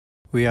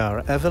We are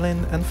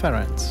Evelyn and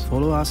Ferenc.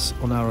 Follow us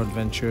on our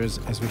adventures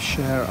as we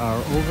share our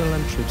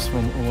overland trips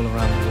from all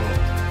around the world.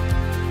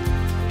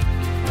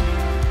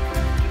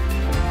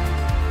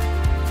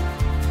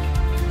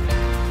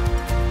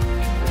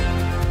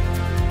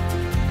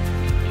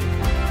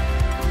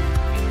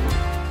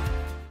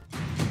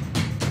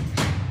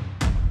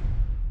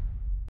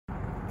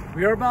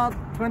 We are about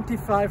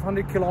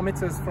 2,500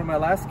 kilometers from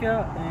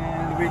Alaska,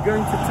 and we're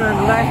going to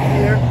turn left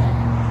here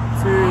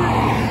to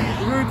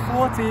Route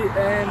 40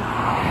 and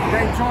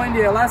then join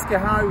the Alaska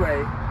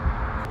Highway.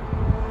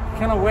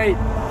 Cannot wait.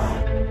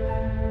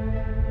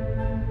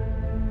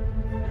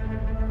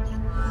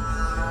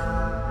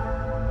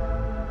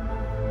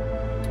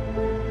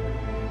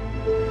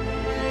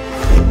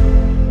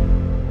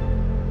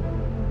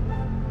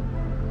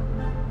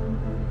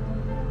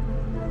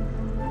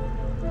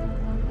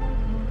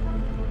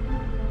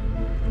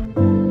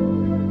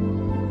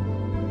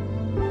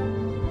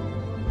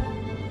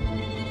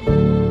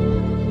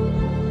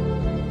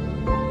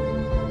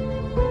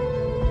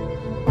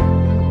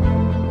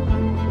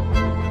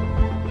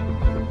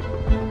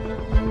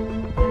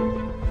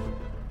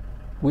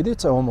 With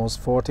its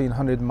almost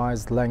 1,400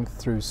 miles length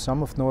through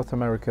some of North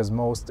America's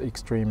most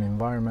extreme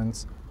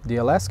environments, the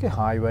Alaska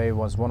Highway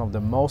was one of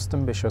the most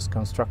ambitious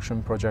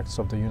construction projects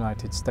of the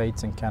United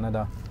States and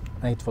Canada,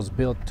 and it was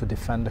built to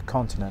defend the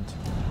continent.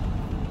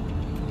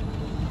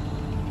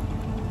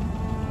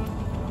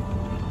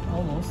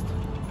 Almost.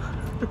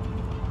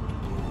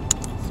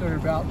 Sorry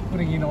about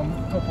putting it on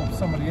top of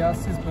somebody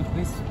else's, but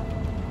this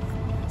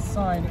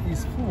sign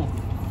is full.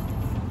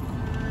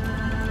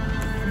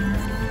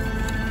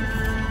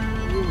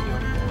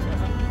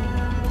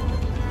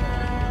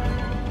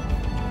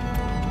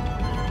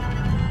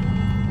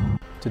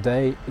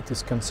 Today, it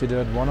is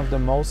considered one of the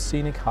most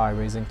scenic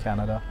highways in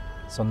Canada,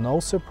 so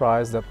no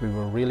surprise that we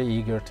were really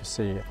eager to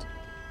see it.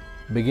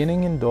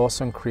 Beginning in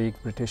Dawson Creek,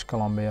 British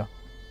Columbia,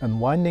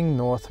 and winding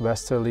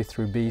northwesterly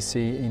through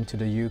BC into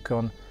the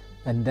Yukon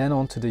and then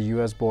onto the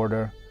US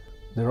border,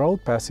 the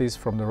road passes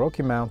from the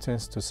Rocky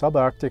Mountains to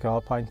subarctic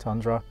alpine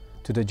tundra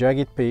to the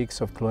jagged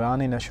peaks of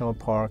Kluane National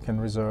Park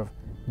and Reserve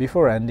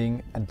before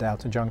ending at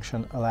Delta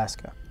Junction,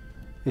 Alaska.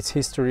 Its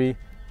history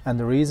and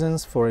the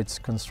reasons for its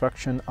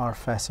construction are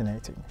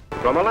fascinating.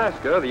 From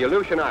Alaska, the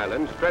Aleutian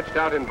Islands stretched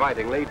out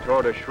invitingly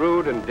toward a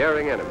shrewd and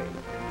daring enemy.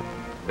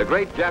 The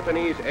great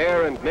Japanese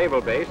air and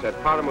naval base at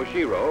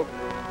Paramushiro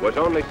was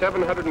only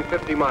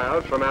 750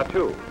 miles from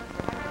Attu.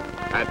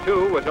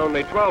 Attu was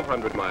only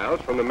 1,200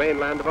 miles from the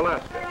mainland of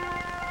Alaska.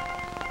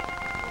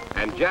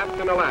 And Japs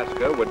in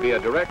Alaska would be a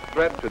direct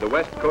threat to the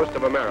west coast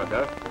of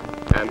America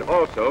and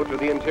also to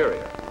the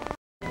interior.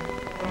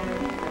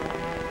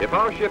 If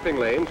our shipping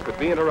lanes could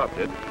be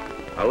interrupted,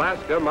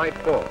 Alaska might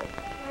fall.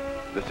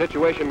 The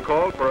situation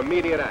called for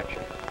immediate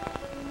action.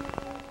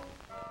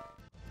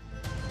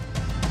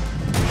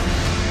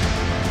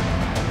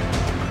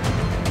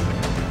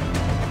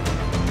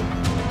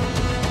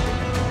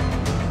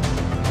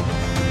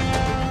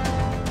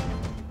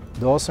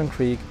 Dawson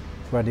Creek,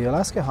 where the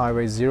Alaska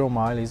Highway 0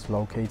 mile is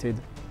located,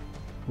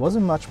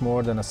 wasn't much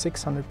more than a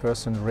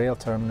 600-person rail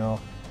terminal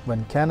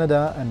when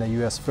Canada and the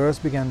US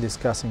first began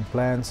discussing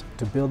plans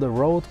to build a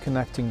road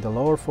connecting the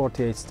lower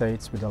 48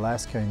 states with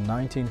Alaska in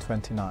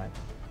 1929.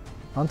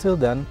 Until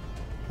then,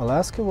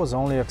 Alaska was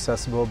only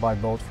accessible by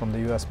boat from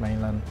the US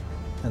mainland,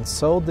 and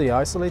so the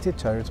isolated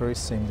territory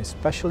seemed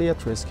especially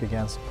at risk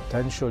against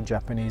potential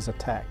Japanese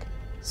attack.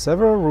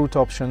 Several route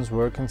options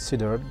were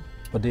considered,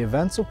 but the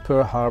events of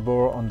Pearl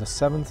Harbor on the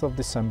 7th of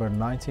December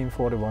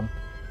 1941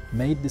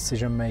 made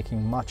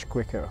decision-making much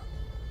quicker.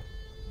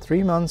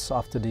 3 months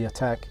after the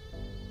attack,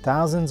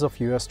 thousands of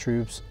US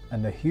troops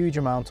and a huge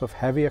amount of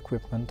heavy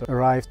equipment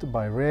arrived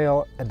by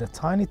rail at the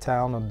tiny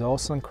town of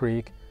Dawson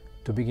Creek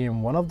to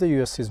begin one of the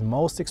US's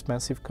most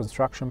expensive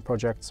construction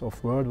projects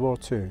of World War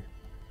II.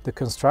 The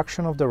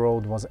construction of the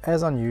road was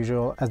as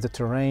unusual as the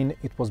terrain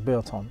it was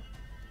built on.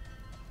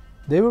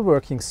 They were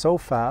working so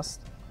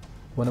fast,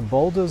 when a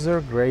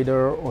bulldozer,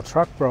 grader or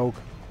truck broke,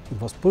 it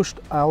was pushed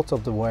out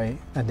of the way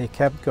and they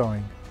kept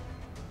going.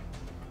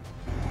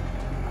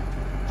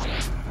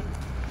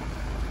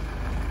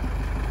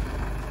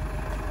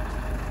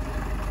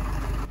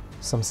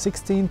 Some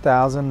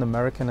 16,000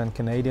 American and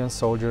Canadian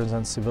soldiers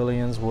and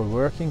civilians were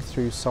working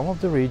through some of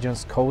the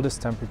region's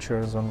coldest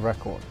temperatures on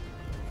record.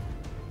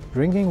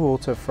 Drinking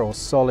water froze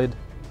solid,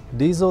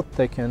 diesel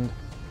thickened,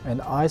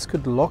 and ice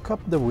could lock up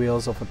the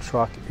wheels of a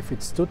truck if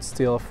it stood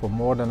still for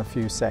more than a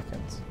few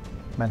seconds.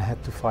 Men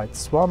had to fight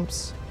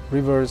swamps,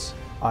 rivers,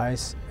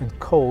 ice, and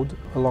cold,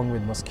 along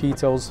with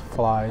mosquitoes,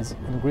 flies,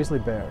 and grizzly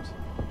bears.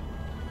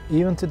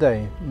 Even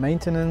today,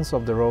 maintenance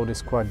of the road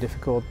is quite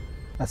difficult,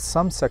 as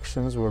some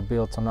sections were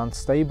built on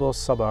unstable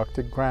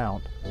subarctic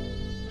ground.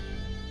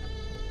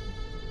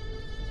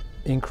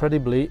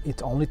 Incredibly,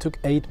 it only took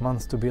 8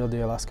 months to build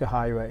the Alaska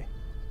Highway.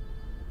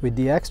 With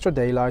the extra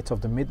daylight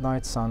of the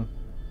midnight sun,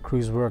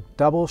 crews worked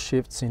double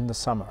shifts in the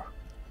summer.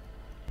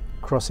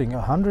 Crossing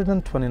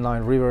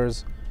 129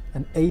 rivers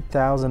and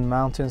 8,000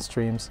 mountain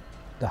streams,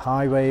 the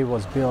highway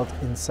was built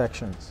in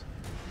sections.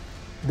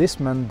 This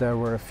meant there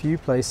were a few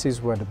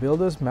places where the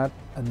builders met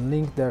and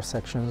linked their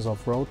sections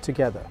of road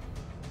together.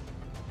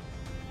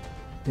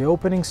 The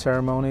opening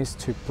ceremonies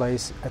took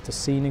place at a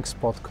scenic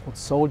spot called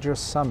Soldiers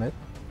Summit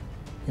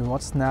in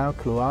what's now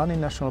Kluane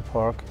National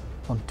Park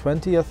on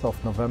 20th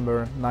of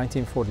November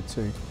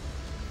 1942,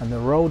 and the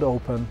road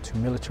opened to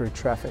military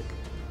traffic.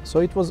 So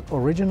it was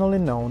originally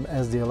known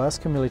as the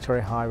Alaska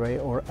Military Highway,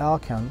 or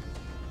ALCAN,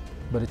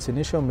 but its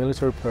initial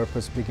military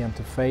purpose began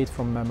to fade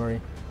from memory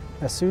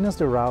as soon as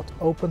the route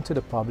opened to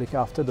the public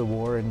after the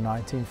war in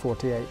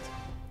 1948.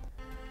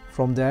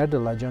 From there the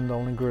legend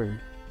only grew,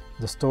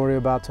 the story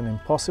about an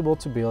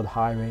impossible-to-build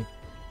highway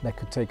that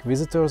could take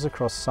visitors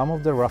across some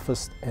of the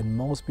roughest and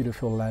most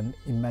beautiful land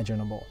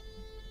imaginable.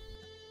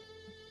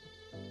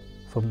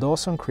 From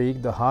Dawson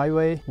Creek, the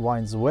highway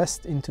winds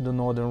west into the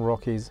northern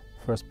Rockies,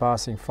 first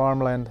passing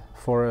farmland,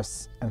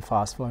 forests and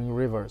fast-flowing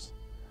rivers.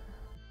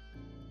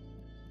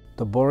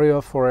 The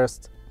boreal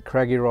forest,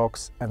 craggy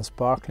rocks and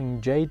sparkling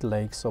jade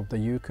lakes of the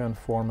Yukon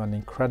form an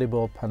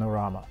incredible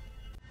panorama.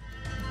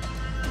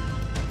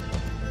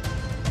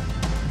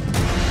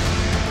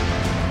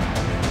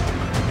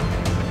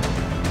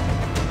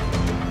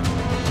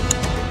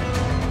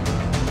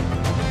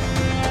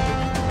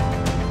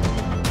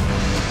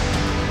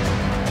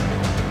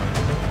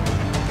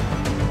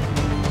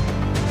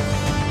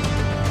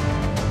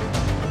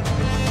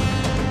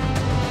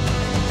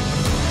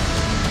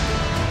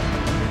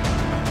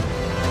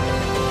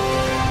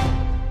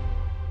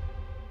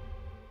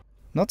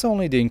 Not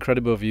only the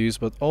incredible views,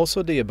 but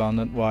also the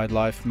abundant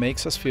wildlife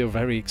makes us feel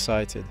very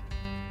excited.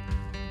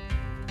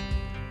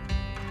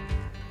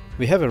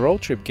 We have a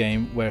road trip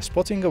game where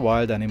spotting a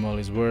wild animal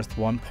is worth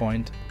 1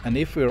 point, and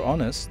if we're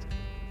honest,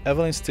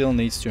 Evelyn still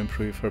needs to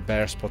improve her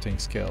bear spotting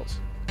skills.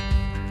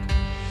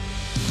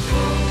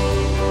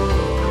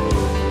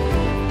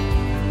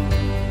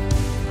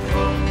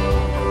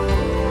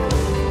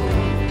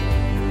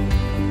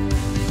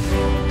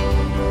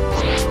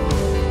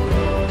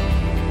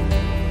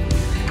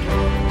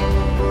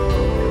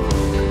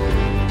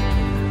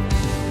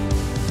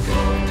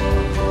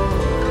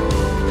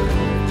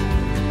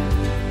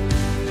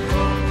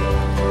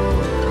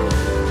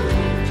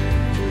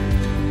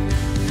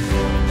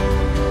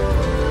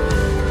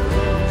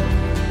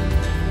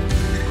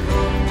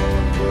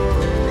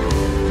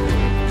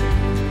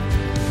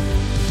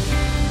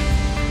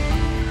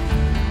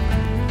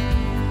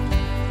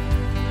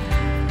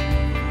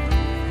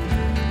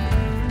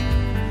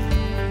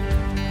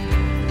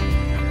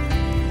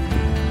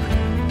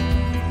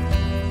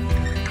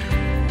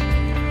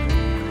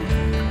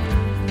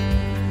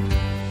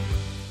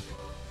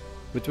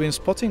 Between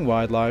spotting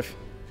wildlife,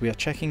 we are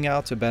checking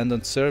out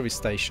abandoned service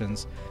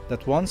stations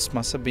that once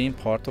must have been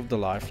part of the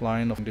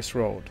lifeline of this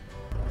road.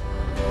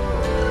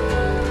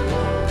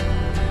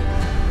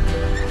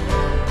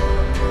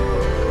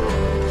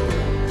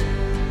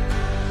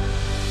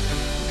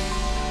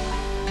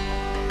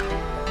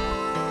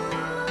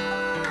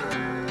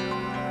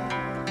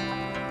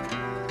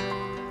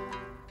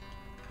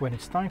 When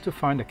it's time to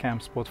find a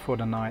camp spot for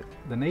the night,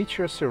 the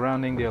nature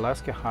surrounding the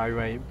Alaska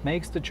Highway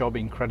makes the job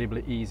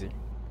incredibly easy.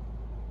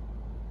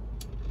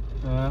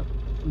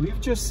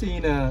 We've just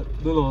seen a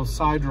little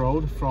side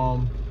road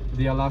from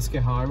the Alaska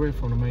Highway,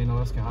 from the main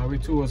Alaska Highway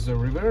towards the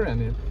river,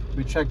 and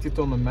we checked it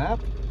on the map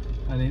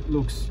and it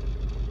looks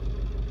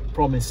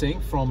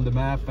promising from the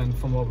map and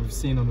from what we've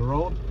seen on the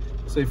road.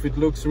 So if it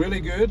looks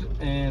really good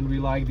and we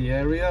like the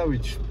area,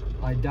 which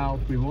I doubt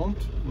we won't,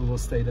 we will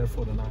stay there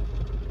for the night.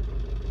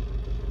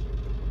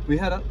 We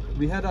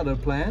had other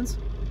plans,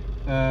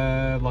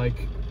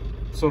 like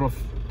sort of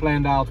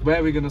planned out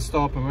where we're gonna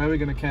stop and where we're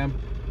gonna camp.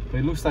 But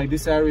it looks like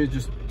this area is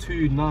just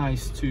too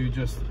nice to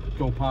just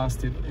go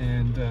past it,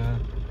 and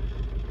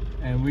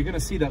we're gonna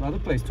see that other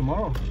place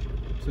tomorrow.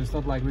 So it's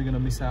not like we're gonna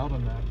miss out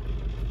on that.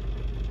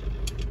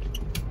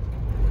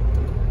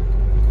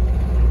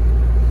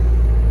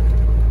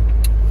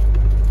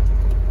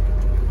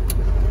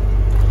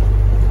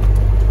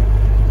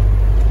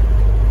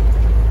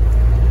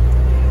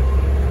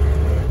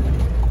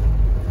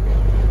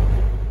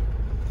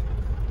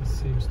 This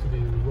seems to be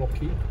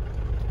rocky,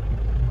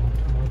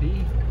 not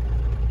muddy.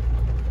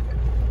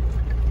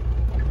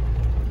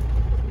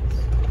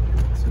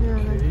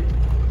 Okay.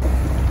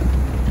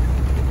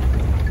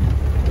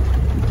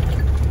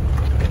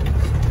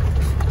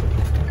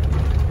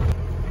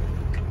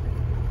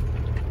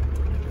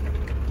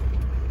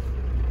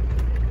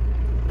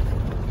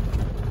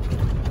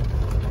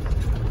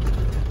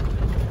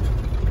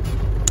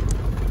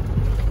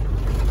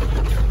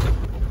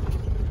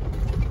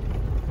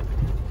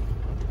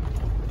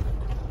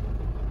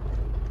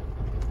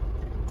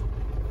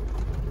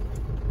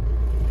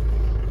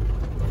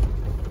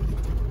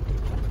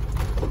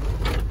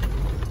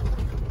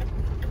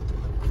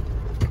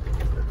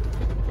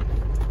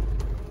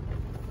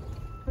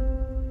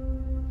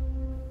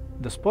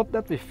 The spot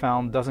that we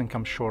found doesn't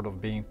come short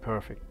of being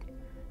perfect.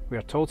 We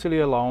are totally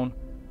alone,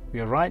 we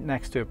are right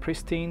next to a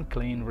pristine,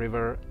 clean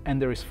river,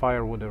 and there is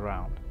firewood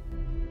around.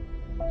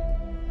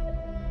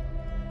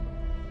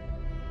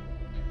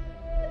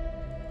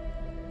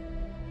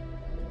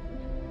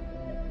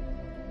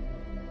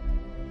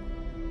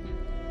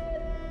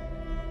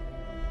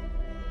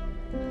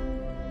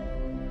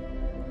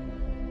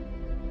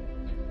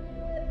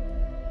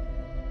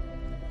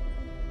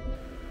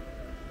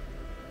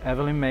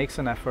 Evelyn makes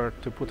an effort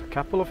to put a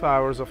couple of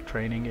hours of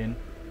training in,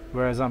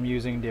 whereas I'm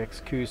using the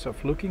excuse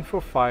of looking for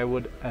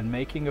firewood and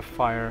making a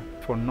fire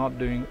for not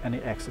doing any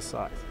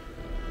exercise.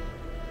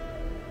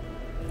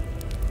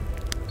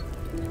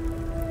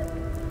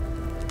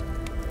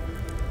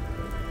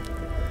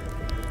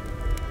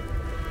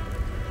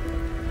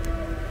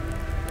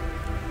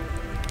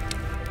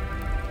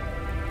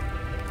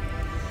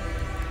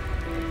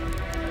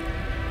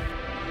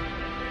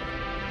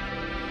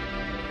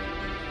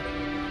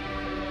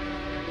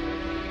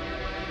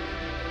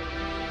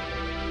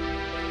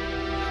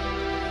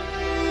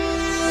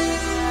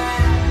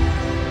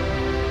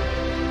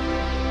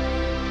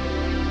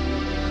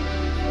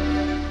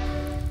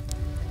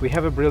 We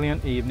have a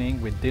brilliant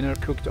evening with dinner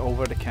cooked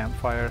over the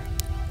campfire,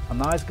 a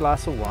nice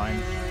glass of wine,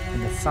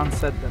 and a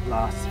sunset that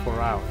lasts for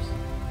hours.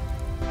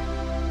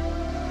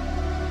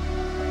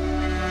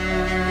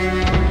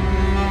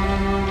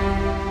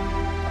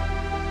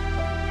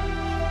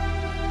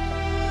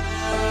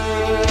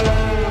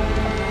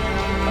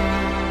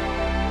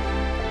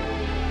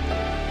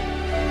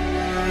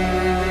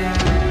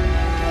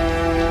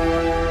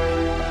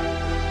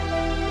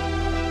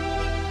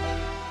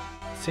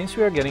 Since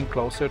we are getting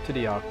closer to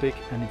the Arctic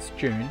and it's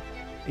June,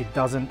 it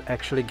doesn't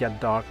actually get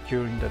dark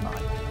during the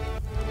night.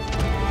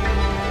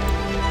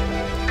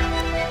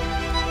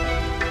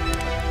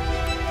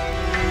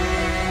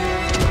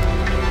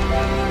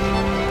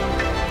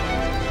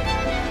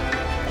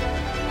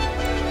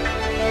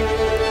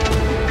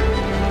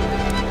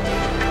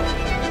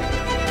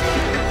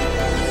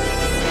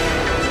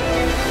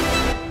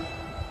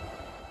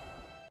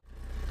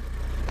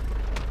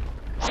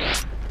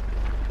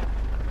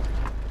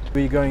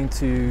 We're going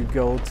to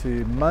go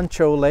to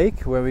Muncho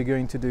Lake, where we're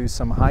going to do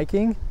some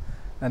hiking,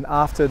 and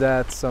after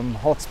that some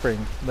hot spring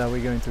that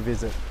we're going to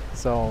visit.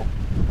 So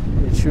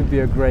it should be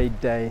a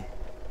great day.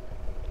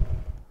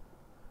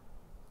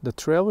 The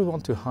trail we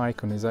want to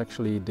hike on is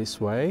actually this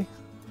way.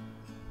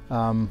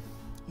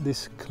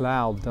 This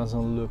cloud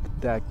doesn't look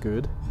that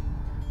good,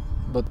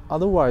 but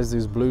otherwise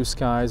there's blue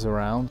skies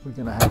around. We're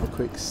gonna have a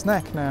quick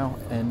snack now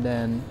and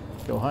then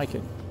go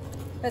hiking.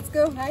 Let's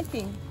go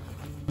hiking.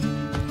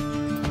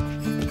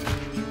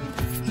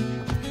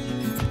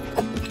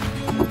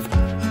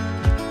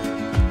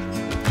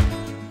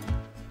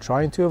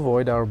 Trying to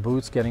avoid our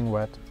boots getting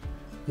wet,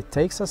 it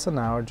takes us an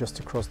hour just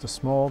to cross the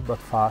small but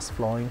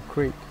fast-flowing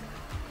creek.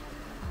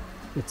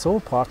 It's all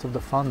part of the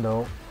fun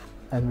though,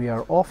 and we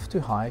are off to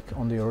hike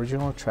on the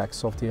original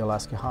tracks of the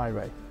Alaska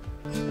Highway.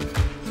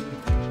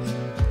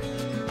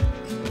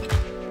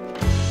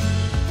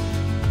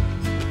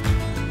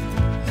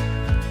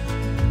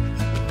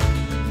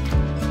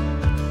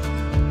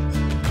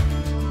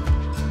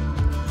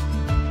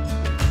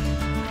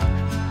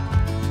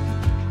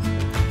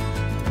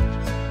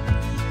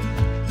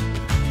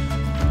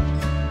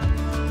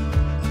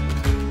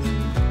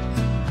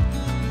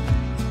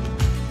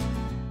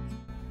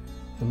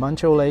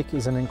 Muncho Lake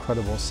is an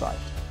incredible sight.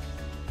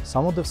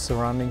 Some of the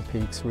surrounding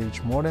peaks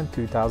reach more than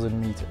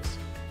 2,000 meters.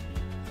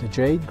 The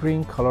jade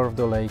green color of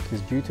the lake is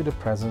due to the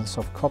presence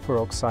of copper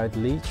oxide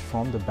leached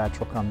from the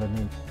bedrock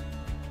underneath.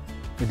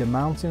 With the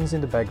mountains in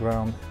the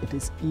background, it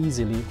is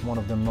easily one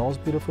of the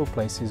most beautiful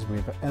places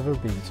we've ever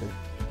been to.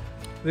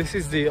 This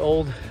is the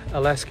old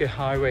Alaska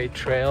Highway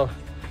trail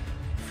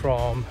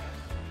from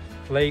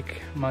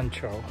Lake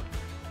Muncho.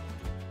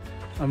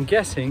 I'm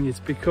guessing it's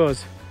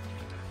because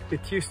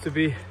it used to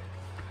be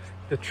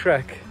the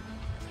track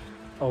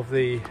of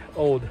the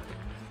old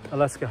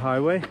Alaska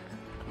Highway.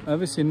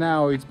 Obviously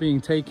now it's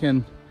being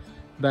taken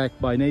back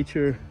by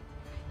nature.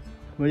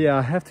 But yeah,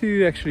 I have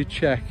to actually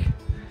check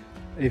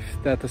if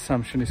that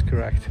assumption is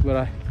correct.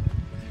 But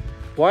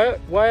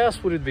why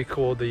else would it be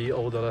called the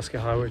old Alaska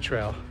Highway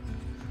Trail?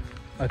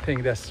 I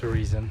think that's the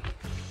reason.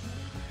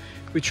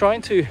 We're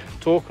trying to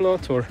talk a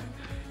lot or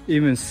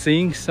even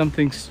sing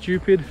something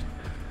stupid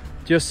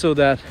just so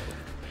that,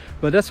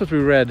 but that's what we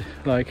read,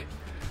 like,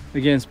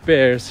 against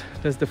bears,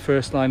 that's the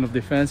first line of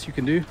defense you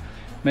can do.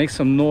 Make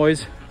some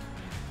noise,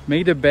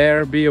 make the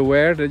bear be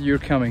aware that you're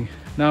coming.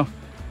 Now,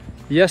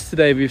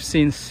 yesterday we've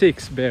seen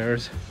 6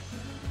 bears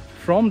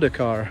from the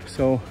car,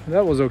 so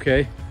that was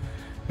okay.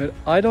 But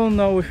I don't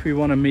know if we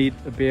want to meet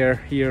a bear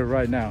here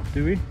right now,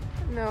 do we?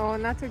 No,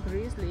 not a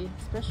grizzly,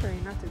 especially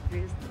not a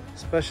grizzly.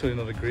 Especially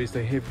not a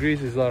grizzly. If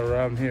grizzlies are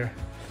around here,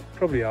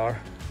 probably are.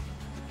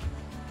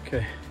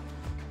 Okay.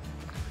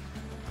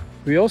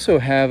 We also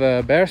have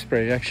a bear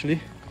spray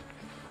actually.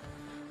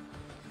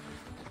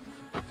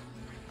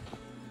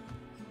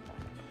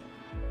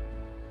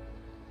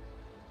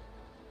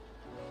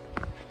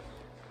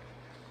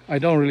 I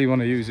don't really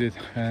want to use it,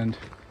 and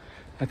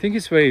I think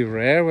it's very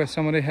rare where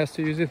somebody has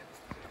to use it,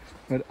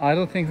 but I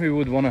don't think we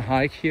would want to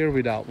hike here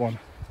without one.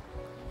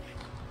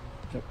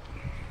 Yep.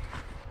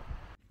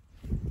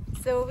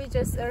 So we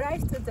just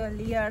arrived at the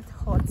Liard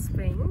Hot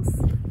Springs.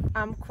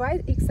 I'm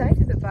quite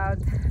excited about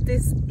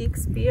this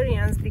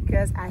experience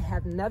because I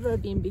have never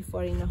been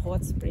before in a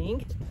hot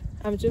spring.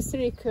 I'm just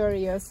really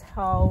curious,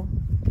 how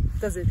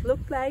does it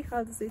look like?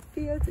 How does it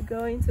feel to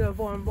go into a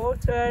warm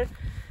water?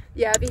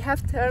 Yeah, we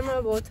have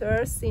thermal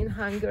waters in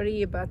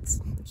Hungary, but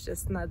it's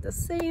just not the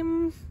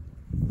same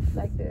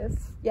like this.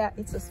 Yeah,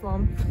 it's a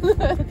swamp.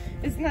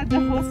 It's not the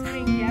hot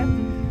spring yet.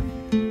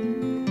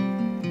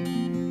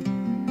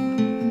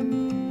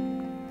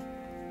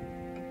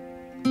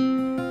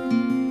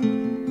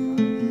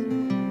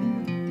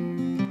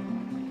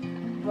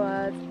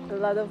 But a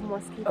lot of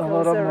mosquitoes around. A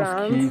lot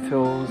of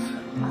mosquitoes.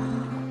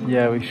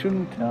 Yeah, we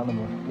shouldn't tell them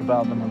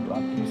about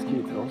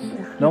mosquitoes.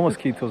 No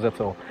mosquitoes at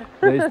all.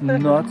 There is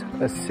not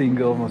a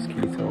single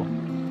mosquito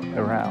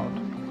around.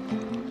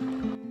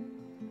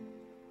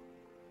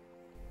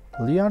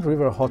 Liard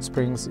River Hot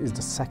Springs is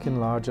the second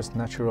largest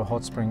natural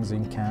hot springs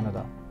in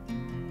Canada.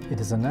 It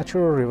is a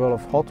natural river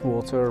of hot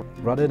water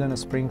rather than a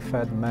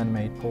spring-fed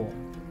man-made pool.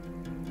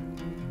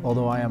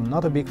 Although I am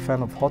not a big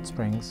fan of hot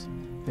springs,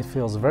 it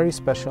feels very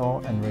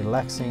special and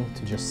relaxing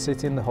to just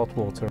sit in the hot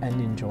water and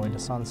enjoy the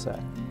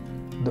sunset.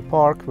 The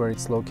park where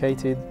it's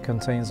located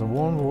contains a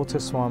warm water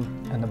swamp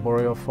and a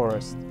boreal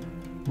forest.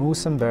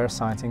 Moose and bear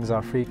sightings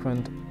are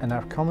frequent and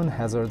are common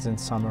hazards in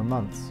summer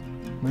months.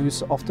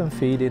 Moose often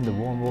feed in the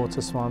warm water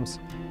swamps,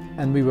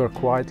 and we were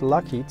quite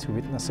lucky to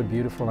witness a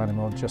beautiful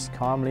animal just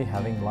calmly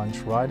having lunch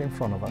right in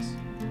front of us.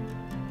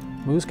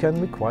 Moose can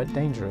be quite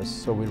dangerous,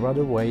 so we'd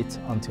rather wait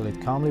until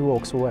it calmly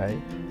walks away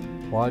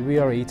while we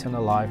are eaten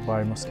alive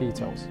by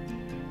mosquitoes.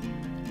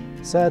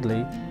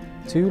 Sadly,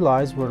 2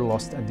 lives were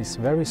lost at this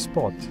very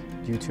spot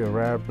due to a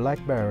rare black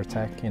bear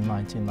attack in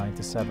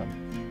 1997.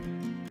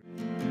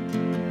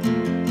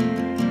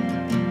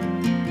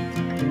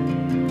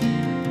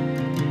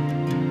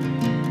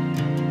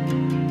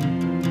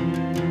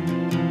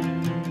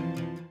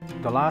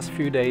 The last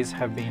few days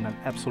have been an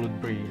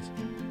absolute breeze.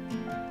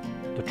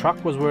 The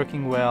truck was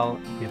working well,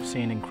 we have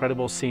seen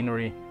incredible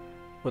scenery,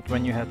 but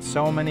when you had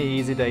so many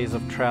easy days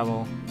of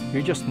travel,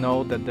 you just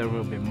know that there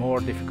will be more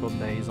difficult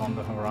days on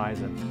the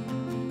horizon.